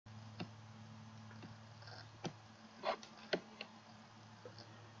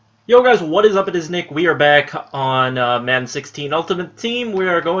Yo guys, what is up? It is Nick. We are back on Madden 16 Ultimate Team. We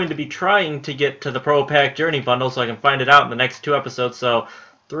are going to be trying to get to the Pro Pack Journey bundle so I can find it out in the next 2 episodes. So,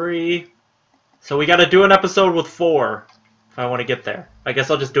 3. So we got to do an episode with 4 if I want to get there. I guess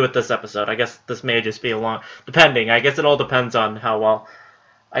I'll just do it this episode. I guess this may just be a long... Depending. I guess it all depends on how well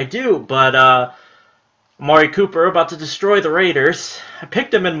I do. But, Amari Cooper about to destroy the Raiders. I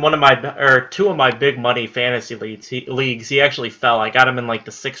picked him in two of my big money fantasy leagues. He actually fell. I got him in like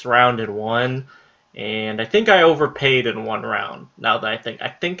the 6th round in one, and I think I overpaid in 1 round. Now that I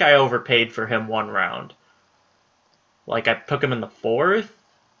think I overpaid for him 1 round. Like I took him in the 4th,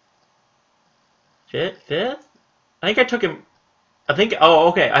 5th. I think I took him. I think. Oh,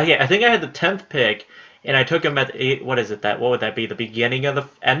 okay. I think I had the 10th pick, and I took him at what is it? What would that be? The beginning of the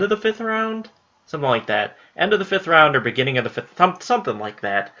end of the 5th round. Something like that. End of the 5th round or beginning of the 5th, something like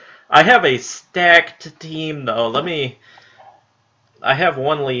that. I have a stacked team, though. I have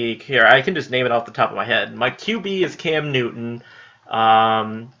one league here. I can just name it off the top of my head. My QB is Cam Newton,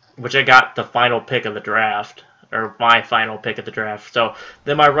 which I got the final pick of the draft, or my final pick of the draft. So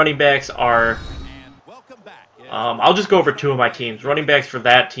then my running backs are... I'll just go over 2 of my teams. Running backs for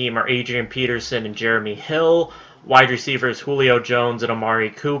that team are Adrian Peterson and Jeremy Hill. Wide receivers, Julio Jones and Amari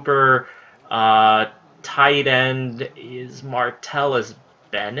Cooper. Tight end is Martellus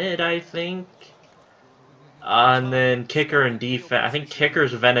Bennett, I think. And then kicker and defense. I think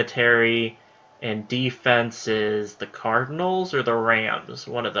kicker's Vinatieri, and defense is the Cardinals or the Rams,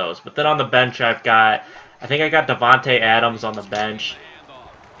 one of those. But then on the bench, I think I got Devontae Adams on the bench.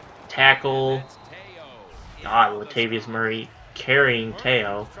 Tackle. Latavius Murray carrying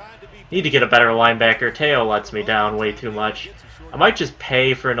Teo. Need to get a better linebacker. Teo lets me down way too much. I might just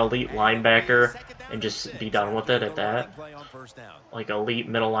pay for an elite linebacker and just be done with it at that. Like elite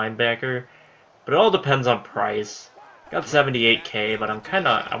middle linebacker. But it all depends on price. Got 78K, but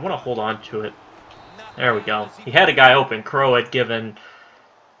I want to hold on to it. There we go. He had a guy open. Crow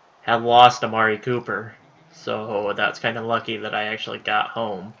had lost Amari Cooper. So that's kind of lucky that I actually got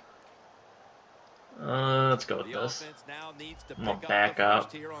home. Let's go with this. I'm going to back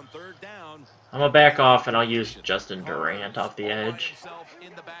up. I'm going to back off and I'll use Justin Durant off the edge.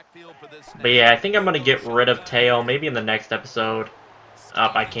 But yeah, I think I'm going to get rid of Teo maybe in the next episode.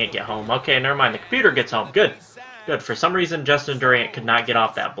 I can't get home. Okay, never mind. The computer gets home. Good. Good. For some reason, Justin Durant could not get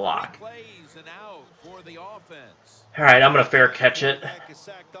off that block. Alright, I'm going to fair catch it.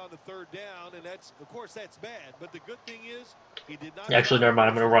 Actually, never mind.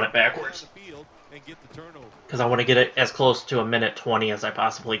 I'm going to run it backwards. Because I want to get it as close to 1:20 as I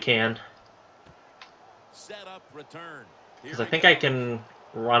possibly can. Because I think I can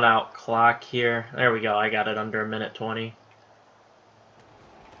run out clock here. There we go. I got it under 1:20.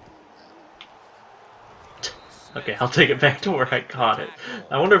 Okay, I'll take it back to where I caught it.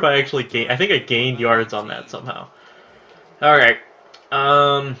 I wonder if I actually gained... I think I gained yards on that somehow. Alright.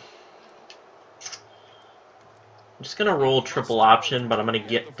 I'm just going to roll triple option, but I'm going to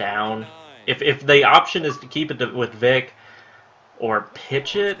get down. If the option is to keep it with Vic or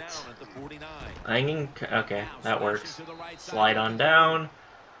pitch it, okay, that works. Slide on down.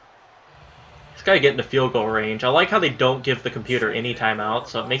 Just gotta get into field goal range. I like how they don't give the computer any timeout,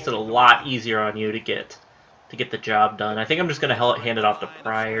 so it makes it a lot easier on you to get the job done. I think I'm just gonna hand it off to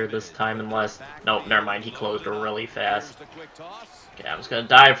Pryor this time, unless nope, never mind. He closed really fast. Okay, I'm just gonna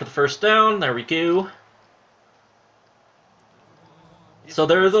dive for the first down. There we go. So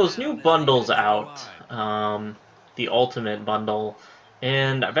there are those new bundles out, the Ultimate Bundle,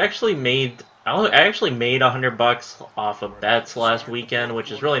 and I actually made $100 off of bets last weekend,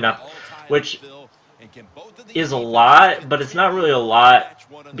 which is really not, which is a lot, but it's not really a lot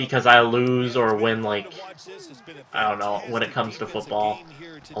because I lose or win, like, I don't know, when it comes to football,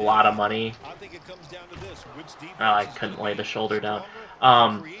 a lot of money. Oh, I couldn't lay the shoulder down.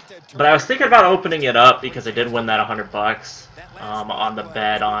 But I was thinking about opening it up because I did win that $100 on the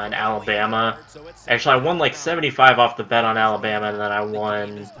bet on Alabama. Actually, I won like 75 off the bet on Alabama, and then I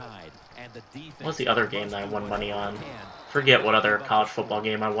won... What's the other game that I won money on? Forget what other college football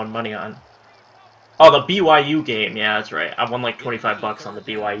game I won money on. Oh, the BYU game. Yeah, that's right. I won like 25 bucks on the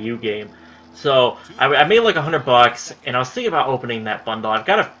BYU game. So I made like $100, and I was thinking about opening that bundle. I've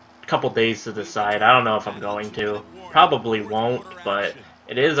got a couple days to decide. I don't know if I'm going to. Probably won't, but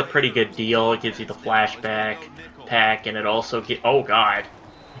it is a pretty good deal. It gives you the flashback pack, and it also oh god,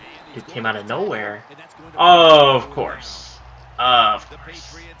 it came out of nowhere. Oh, of course. Of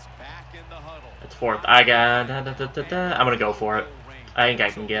course. It's 4th. I'm gonna go for it. I think I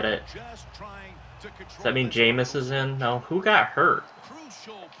can get it. Does that mean Jameis is in? No. Who got hurt?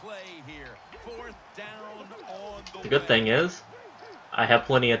 The good thing is, I have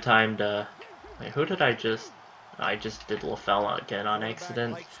plenty of time to... Wait, who did I just... I just did LaFell again on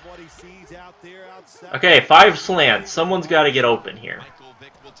accident. Okay, 5 slants. Someone's got to get open here.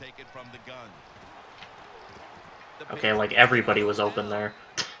 Okay, like everybody was open there.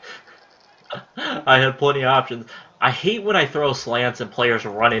 I had plenty of options. I hate when I throw slants and players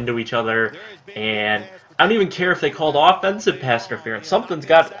run into each other, and I don't even care if they called offensive pass interference. Something's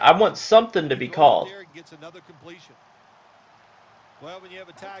got... I want something to be called. I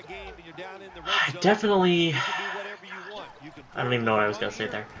definitely... I don't even know what I was going to say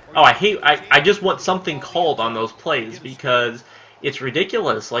there. Oh, I just want something called on those plays because it's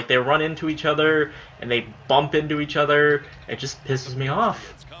ridiculous. Like, they run into each other and they bump into each other. It just pisses me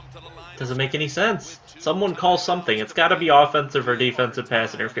off. Doesn't make any sense. Someone call something. It's got to be offensive or defensive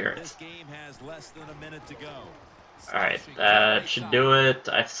pass interference. Alright, that should do it.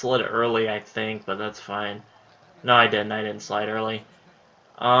 I slid it early, I think, but that's fine. No, I didn't. I didn't slide early.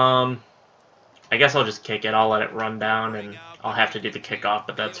 I guess I'll just kick it. I'll let it run down, and I'll have to do the kickoff,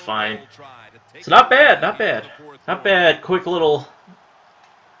 but that's fine. So not bad, not bad. Not bad. Quick little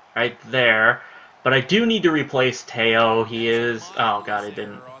right there. But I do need to replace Teo. He is... Oh, God, it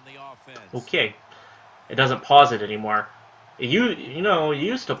didn't. Okay. It doesn't pause it anymore. You know, you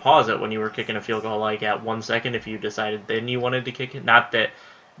used to pause it when you were kicking a field goal, like, at 1 second if you decided then you wanted to kick it. Not that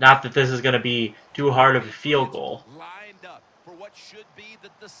this is going to be too hard of a field goal.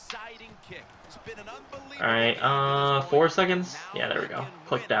 Alright, 4 seconds? Yeah, there we go.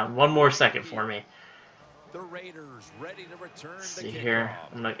 Click down. 1 more second for me. Let's see here.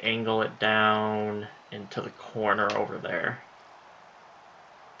 I'm going to angle it down into the corner over there.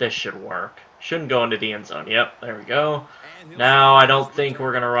 This should work. Shouldn't go into the end zone. Yep, there we go. Now, I don't think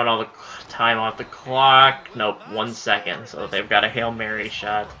we're going to run all the time off the clock. Nope, 1 second. So they've got a Hail Mary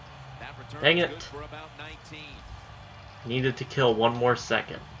shot. Dang it. Needed to kill 1 more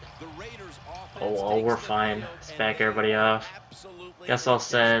second. Oh, well, we're fine. Let's back everybody off. Guess I'll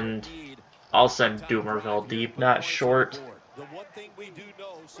send Doomerville deep, not short.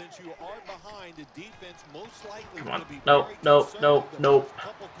 Come on. Nope, nope, nope, nope.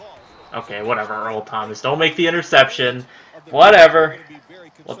 Okay, whatever, Earl Thomas. Don't make the interception. Whatever.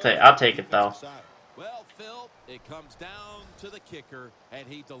 I'll take it, though. Well, Phil, it comes down to the kicker, and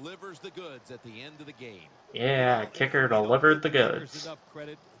he delivers the goods at the end of the game. Yeah, kicker delivered the goods.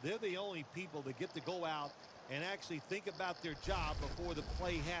 They're the only people that get to go out and actually think about their job before the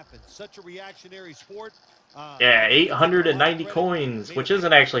play happens. Such a reactionary sport. Yeah, 890 coins, which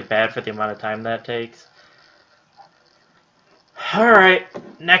isn't actually bad for the amount of time that takes. Alright,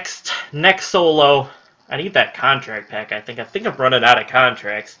 next solo. I need that contract pack, I think. I think I'm running out of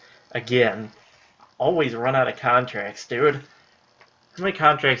contracts. Again. Always run out of contracts, dude. How many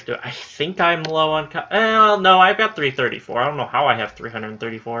contracts do I think I'm low on? No, I've got 334. I don't know how I have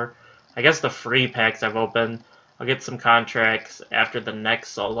 334. I guess the free packs I've opened. I'll get some contracts after the next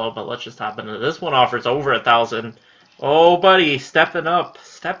solo, but let's just hop into this one. Offers over 1,000. Oh, buddy, stepping up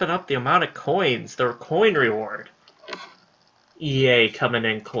the amount of coins. Their coin reward. EA coming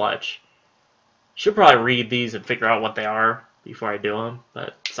in clutch. Should probably read these and figure out what they are before I do them,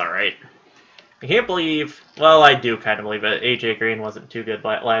 but it's alright. I can't believe, well, I do kind of believe it. AJ Green wasn't too good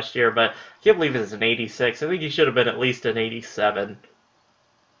last year, but I can't believe it's an 86. I think he should have been at least an 87.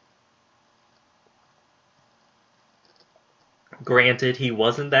 Granted, he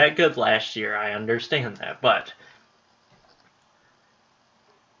wasn't that good last year. I understand that, but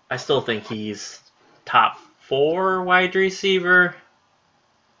I still think he's top 4 wide receiver.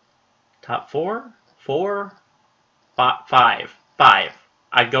 Top 4? 4? 5.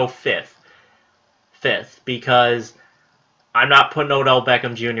 I'd go 5th. 5th, because I'm not putting Odell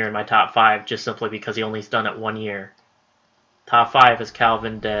Beckham Jr. in my top 5 just simply because he only's done it 1 year. Top 5 is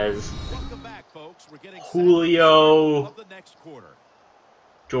Calvin Dez, Julio,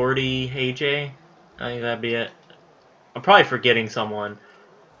 Jordy, AJ. I think that'd be it. I'm probably forgetting someone.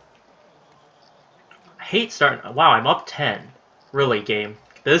 I hate starting. Wow, I'm up 10. Really, game.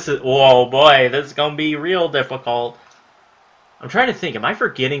 This is, whoa, boy, this is gonna be real difficult. I'm trying to think. Am I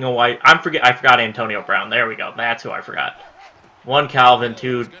forgetting a wide? I forgot Antonio Brown. There we go. That's who I forgot. 1 Calvin,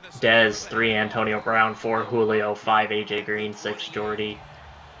 2 Dez, 3 Antonio Brown, 4 Julio, 5 AJ Green, 6 Jordy.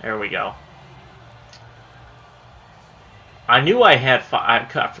 There we go. I knew I had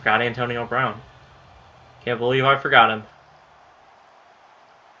 5. I forgot Antonio Brown. Can't believe I forgot him.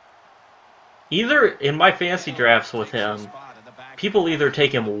 Either in my fantasy drafts with him, people either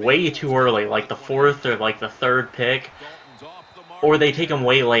take him way too early, like the 4th or like the 3rd pick, or they take him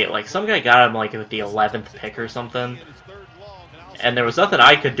way late. Like some guy got him like with the 11th pick or something. And there was nothing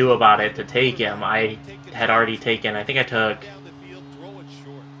I could do about it to take him. I had already taken, I think I took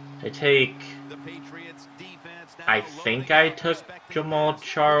I take... The Patriots defense now I loading think I up, took expecting Jamal this with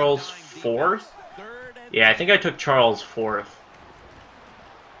a Charles dime defense. 4th? 3rd and Yeah, I 10. think I took Charles 4th. Throw it to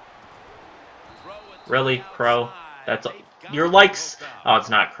the Really, Crow? outside, and That's... they've got You're him like... hooked up. Oh, it's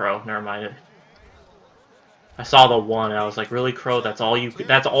not Crow. Never mind. I saw the 1 and I was like, really, Crow? That's all you...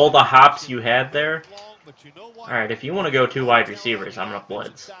 That's all the hops you had there? Alright, if you want to go 2 wide receivers, I'm going to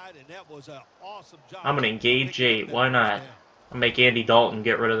blitz. I'm going to engage 8. Why not? I'll make Andy Dalton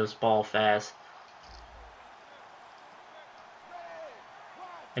get rid of this ball fast.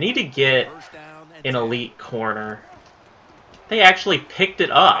 I need to get an elite corner. They actually picked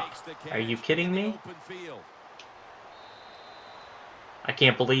it up. Are you kidding me? I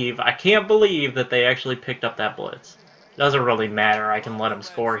can't believe that they actually picked up that blitz. Doesn't really matter. I can let them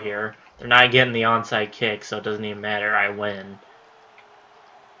score here. They're not getting the onside kick, so it doesn't even matter. I win.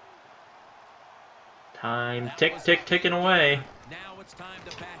 Time ticking away. Now it's time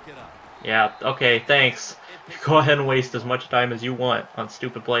to back it up. Yeah, okay, thanks. Go ahead and waste as much time as you want on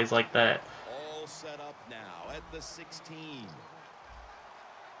stupid plays like that. All set up now at the 16.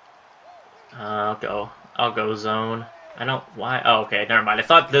 I'll go zone. I don't why. Oh, okay, never mind. I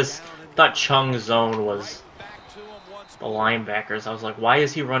thought Chung's zone was the linebackers. I was like, why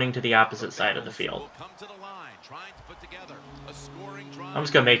is he running to the opposite side of the field? I'm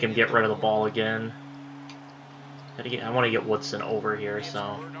just gonna make him get rid of the ball again. I want to get Woodson over here,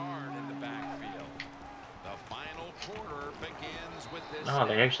 so. Oh,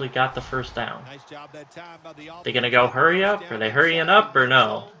 they actually got the first down. They gonna go hurry up? Are they hurrying up or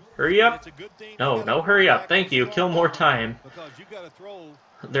no? Hurry up? No, no hurry up. Thank you. Kill more time.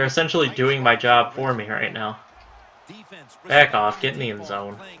 They're essentially doing my job for me right now. Back off. Get in the end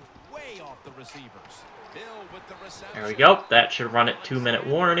zone. There we go. That should run it 2-minute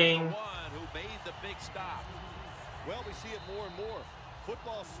warning. Well, we see it more and more.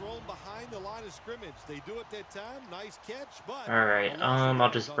 Football thrown behind the line of scrimmage. They do it that time. Nice catch, but alright, I'll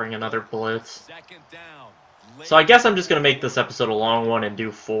just bring another blitz. So I guess I'm just going to make this episode a long one and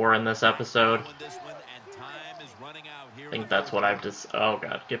do 4 in this episode. I think that's what I've just... Oh,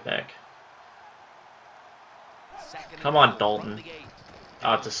 God, get back. Come on, Dalton.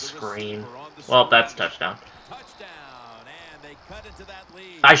 Oh, it's a screen. Well, that's touchdown.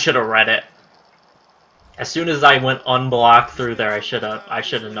 I should have read it. As soon as I went unblocked through there, I should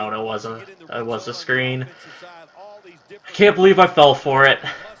have known it was a screen. I can't believe I fell for it.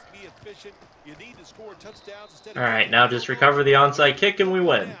 Alright, now just recover the onside kick and we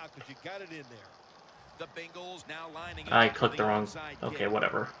win. I clicked the wrong... Okay,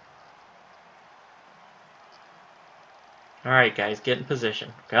 whatever. Alright, guys, get in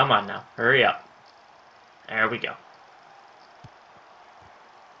position. Come on now. Hurry up. There we go.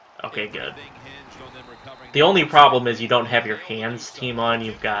 Okay, good. The only problem is you don't have your hands team on.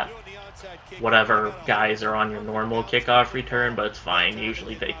 You've got whatever guys are on your normal kickoff return, but it's fine.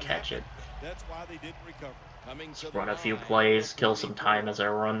 Usually they catch it. Just run a few plays, kill some time as I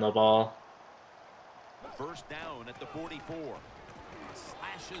run the ball. First down at the 44.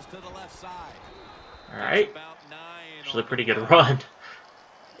 Slashes to the left side. Alright. Actually a pretty good run.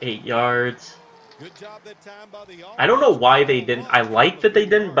 8 yards. I don't know why they didn't. I like that they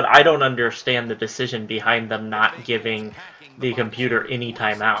didn't, but I don't understand the decision behind them not giving the computer any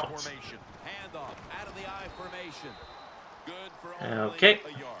timeouts. Okay.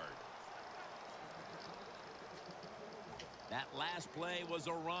 That last play was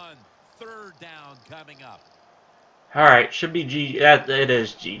a run. 3rd down coming up. Alright, should be GG. It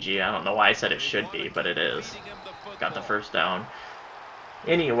is GG. I don't know why I said it should be, but it is. Got the first down.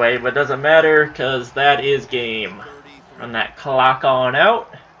 Anyway, but it doesn't matter, because that is game. Run that clock on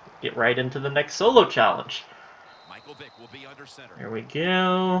out. Get right into the next solo challenge. Here we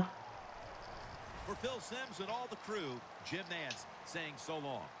go. For Phil Simms and all the crew, Jim Nance saying so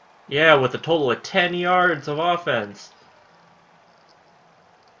long. Yeah, with a total of 10 yards of offense.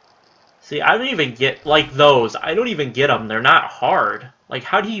 See, I don't even get, like those, I don't even get them. They're not hard. Like,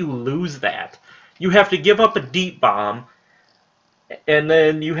 how do you lose that? You have to give up a deep bomb, and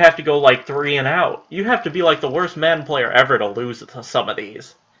then you have to go, like, 3 and out. You have to be, like, the worst Madden player ever to lose to some of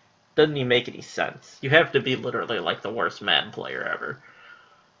these. Doesn't even make any sense. You have to be literally, like, the worst Madden player ever.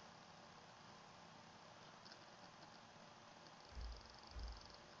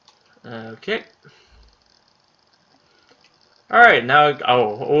 Okay. Alright, now,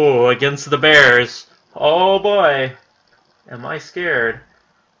 oh, against the Bears. Oh boy. Am I scared.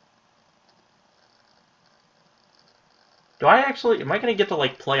 Am I going to get to,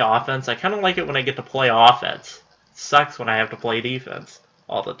 like, play offense? I kind of like it when I get to play offense. It sucks when I have to play defense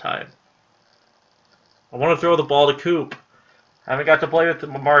all the time. I want to throw the ball to Coop. I haven't got to play with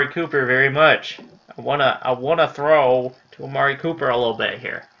Amari Cooper very much. I wanna throw to Amari Cooper a little bit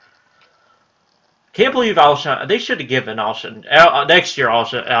here. Can't believe Alshon. They should have given Alshon next year.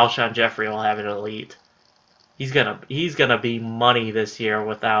 Alshon Jeffrey will have an elite. He's gonna be money this year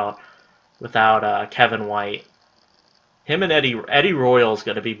without Kevin White. Him and Eddie Royal's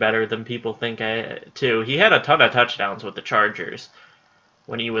gonna be better than people think too. He had a ton of touchdowns with the Chargers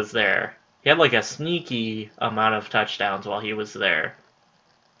when he was there. He had like a sneaky amount of touchdowns while he was there.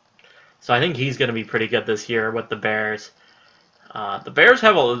 So I think he's gonna be pretty good this year with the Bears. The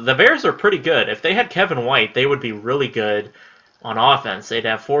Bears are pretty good. If they had Kevin White, they would be really good on offense. They'd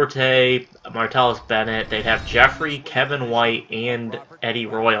have Forte, Martellus Bennett. They'd have Jeffrey, Kevin White, and Eddie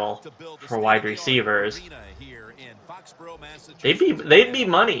Royal for wide receivers. They'd be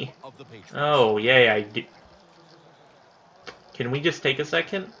money. Oh yeah. Can we just take a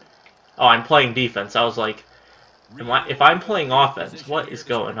second? Oh, I'm playing defense. I was like, if I'm playing offense, what is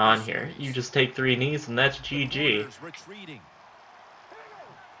going on here? You just take 3 knees and that's GG.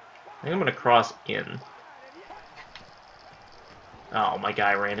 I think I'm going to cross in. Oh, my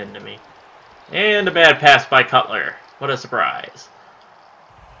guy ran into me. And a bad pass by Cutler. What a surprise.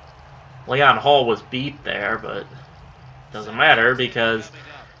 Leon Hall was beat there, but doesn't matter because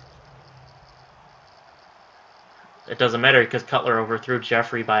Cutler overthrew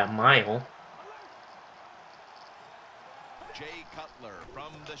Jeffrey by a mile. Jay Cutler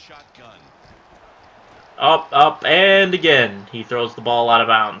from the shotgun. Up, and again. He throws the ball out of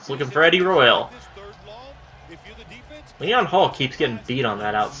bounds. Looking for Eddie Royal. Leon Hall keeps getting beat on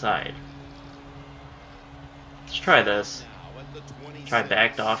that outside. Let's try this. Try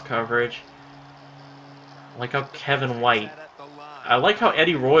backed off coverage. I like how Kevin White. I like how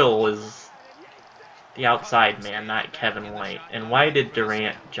Eddie Royal is the outside man, not Kevin White. And why did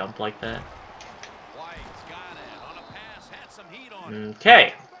Durant jump like that?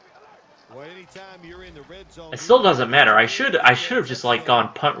 Okay. It still doesn't matter. I should have just like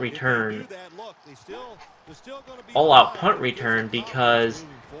gone punt return, all out punt return, because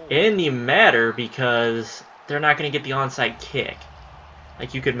it didn't even matter because they're not going to get the onside kick.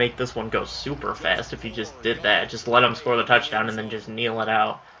 Like, you could make this one go super fast if you just did that. Just let them score the touchdown and then just kneel it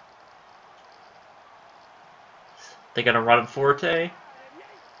out. They gonna run Forte?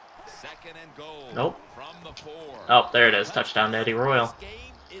 Nope. Oh, there it is. Touchdown to Eddie Royal.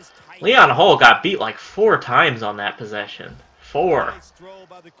 Leon Hall got beat like 4 times on that possession. 4. It's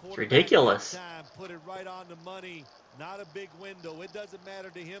ridiculous.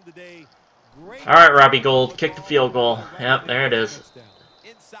 Alright, Robbie Gould. Kick the field goal. Yep, there it is.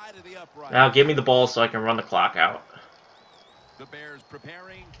 Now give me the ball so I can run the clock out. The Bears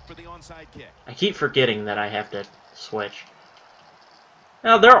preparing for the onside kick. I keep forgetting that I have to switch.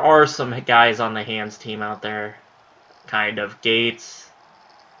 Now, there are some guys on the hands team out there. Kind of. Gates.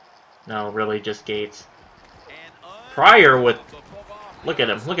 No, really just Gates. Pryor with... Look at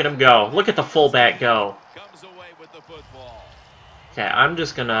him. Look at him go. Look at the fullback go. Okay, I'm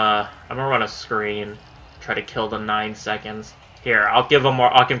gonna run a screen. Try to kill the 9 seconds. Here, I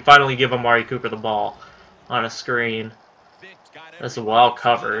can finally give Amari Cooper the ball on a screen. That's well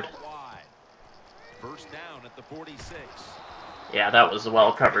covered. First down at the 46. Yeah, that was a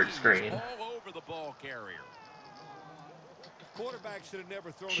well covered screen.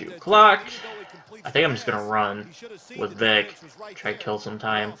 Shoot clock. I think I'm just gonna run with Vic. Try to kill some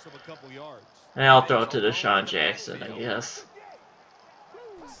time. And I'll throw it to Deshaun Jackson, I guess.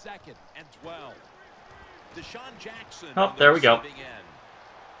 Second and 12. Deshaun Jackson. Oh, there we go.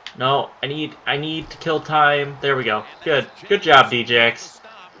 No, I need to kill time. There we go. Good job, DJX.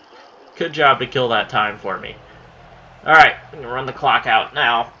 Good job to kill that time for me. Alright, I'm gonna run the clock out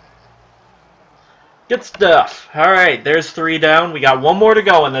now. Good stuff. Alright, there's 3 down. We got 1 more to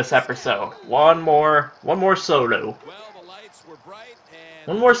go in this episode. One more solo.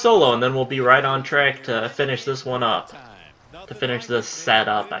 One more solo, and then we'll be right on track to finish this one up. To finish this set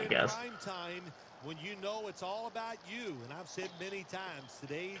up, I guess.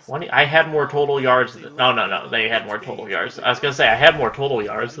 I had more total yards than... No, they had more total yards. I was gonna say, I had more total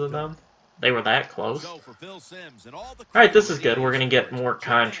yards than them. They were that close. Alright, this is good. We're gonna get more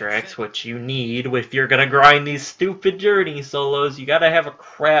contracts, which you need if you're gonna grind these stupid journey solos. You gotta have a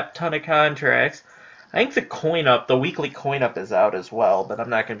crap ton of contracts. I think the weekly coin up is out as well, but I'm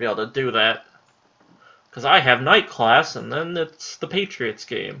not gonna be able to do that. Because I have night class, and then it's the Patriots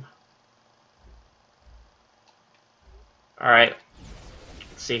game. Alright.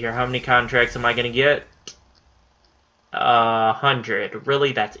 Let's see here. How many contracts am I going to get? 100.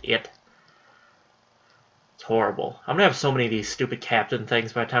 Really? That's it? It's horrible. I'm going to have so many of these stupid captain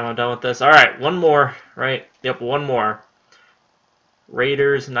things by the time I'm done with this. Alright, 1 more. Right? Yep, 1 more.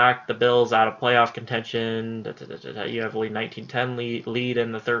 Raiders knocked the Bills out of playoff contention. You have a lead 19-10 lead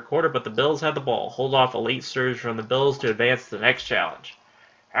in the third quarter, but the Bills had the ball. Hold off a late surge from the Bills to advance to the next challenge.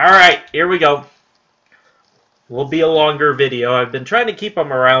 All right, here we go. Will be a longer video. I've been trying to keep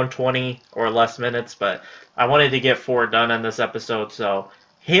them around 20 or less minutes, but I wanted to get 4 done in this episode, so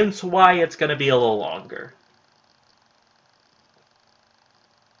hence why it's going to be a little longer.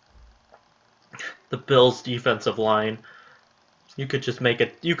 The Bills' defensive line. You could just make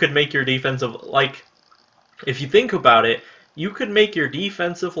it. You could make your defensive, like, if you think about it, you could make your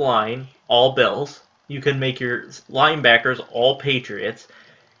defensive line all Bills. You could make your linebackers all Patriots,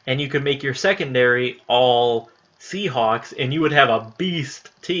 and you could make your secondary all Seahawks, and you would have a beast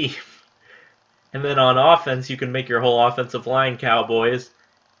team. And then on offense, you can make your whole offensive line Cowboys.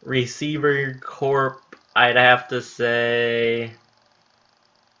 Receiver corp, I'd have to say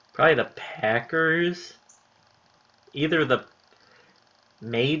probably the Packers.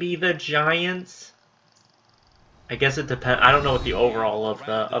 Maybe the Giants. I guess it depends. I don't know what the overall of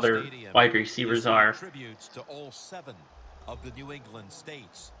the other wide receivers are. Tributes to all 7 of the New England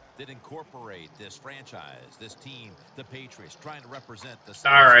states that incorporate this franchise, this team, the Patriots, trying to represent the.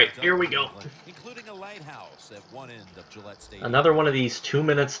 All right, here we go. Including a lighthouse at one end of Gillette Stadium. Another one of these 2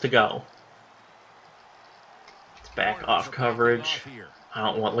 minutes to go. It's back off coverage. I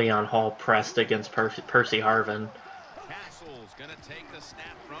don't want Leon Hall pressed against Percy Harvin. Castle's gonna take the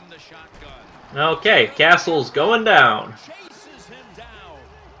snap from the shotgun. Okay, Castle's going down. Chases him down.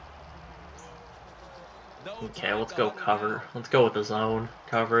 Okay, let's go cover. Let's go with the zone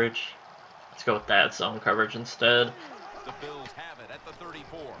coverage. Let's go with that zone coverage instead. The Bills have it at the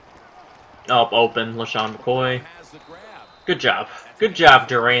 34. Oh, open. LaShawn McCoy. Good job. Good job,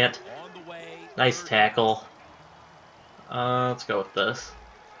 Durant. Nice tackle. Let's go with this.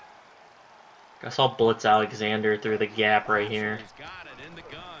 Guess I'll blitz Alexander through the gap right here.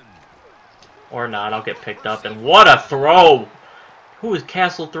 Or not, I'll get picked up. And what a throw! Who is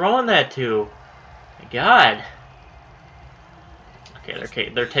Castle throwing that to? My God. Okay,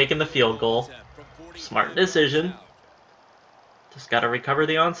 they're taking the field goal. Smart decision. Just got to recover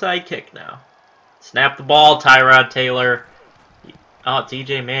the onside kick now. Snap the ball, Tyrod Taylor. Oh, it's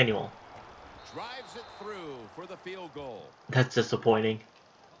EJ Manuel. Drives it through for the field goal. That's disappointing.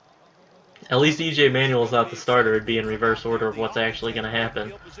 At least EJ Manuel's not the starter. It'd be in reverse order of what's actually going to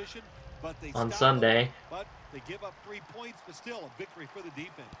happen on Sunday. But they give up 3 points, but still a victory for the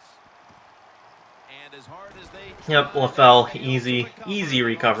defense. And as hard as they Yep, LaFell, easy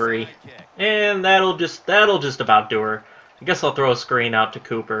recovery. And that'll just about do her. I guess I'll throw a screen out to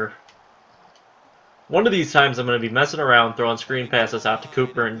Cooper. One of these times I'm going to be messing around throwing screen passes out to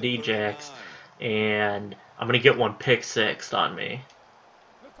Cooper and D-Jax, and I'm going to get one pick sixth on me.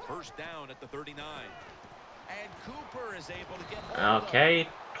 First down at the 39. And Cooper is able to get Okay.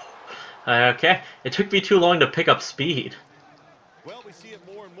 Okay. It took me too long to pick up speed. Well, we see it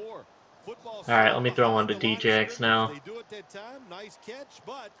more and more. All right, let me throw one to D-Jax now. They do it that time. Nice catch,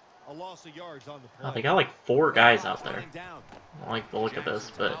 but a loss of yards on the play. Oh, they got like 4 guys out there. I don't like the look of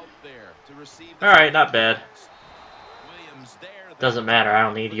this, but all right, not bad. Doesn't matter. I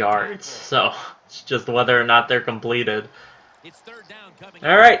don't need yards, so it's just whether or not they're completed.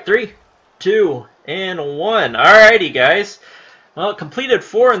 All right, 3, 2, and 1. All righty, guys. Well, completed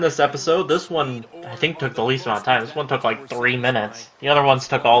 4 in this episode. This one, I think, took the least amount of time. This one took like 3 minutes. The other ones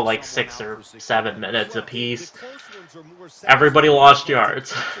took all like 6 or 7 minutes apiece. Everybody lost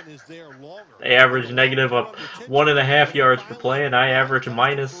yards. They averaged negative of 1.5 yards per play, and I average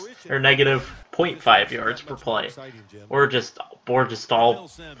minus or negative 0.5 yards per play. We're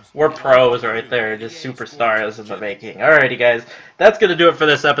pros right there, just superstars in the making. Alrighty, guys, that's gonna do it for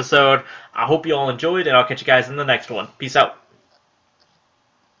this episode. I hope you all enjoyed, and I'll catch you guys in the next one. Peace out.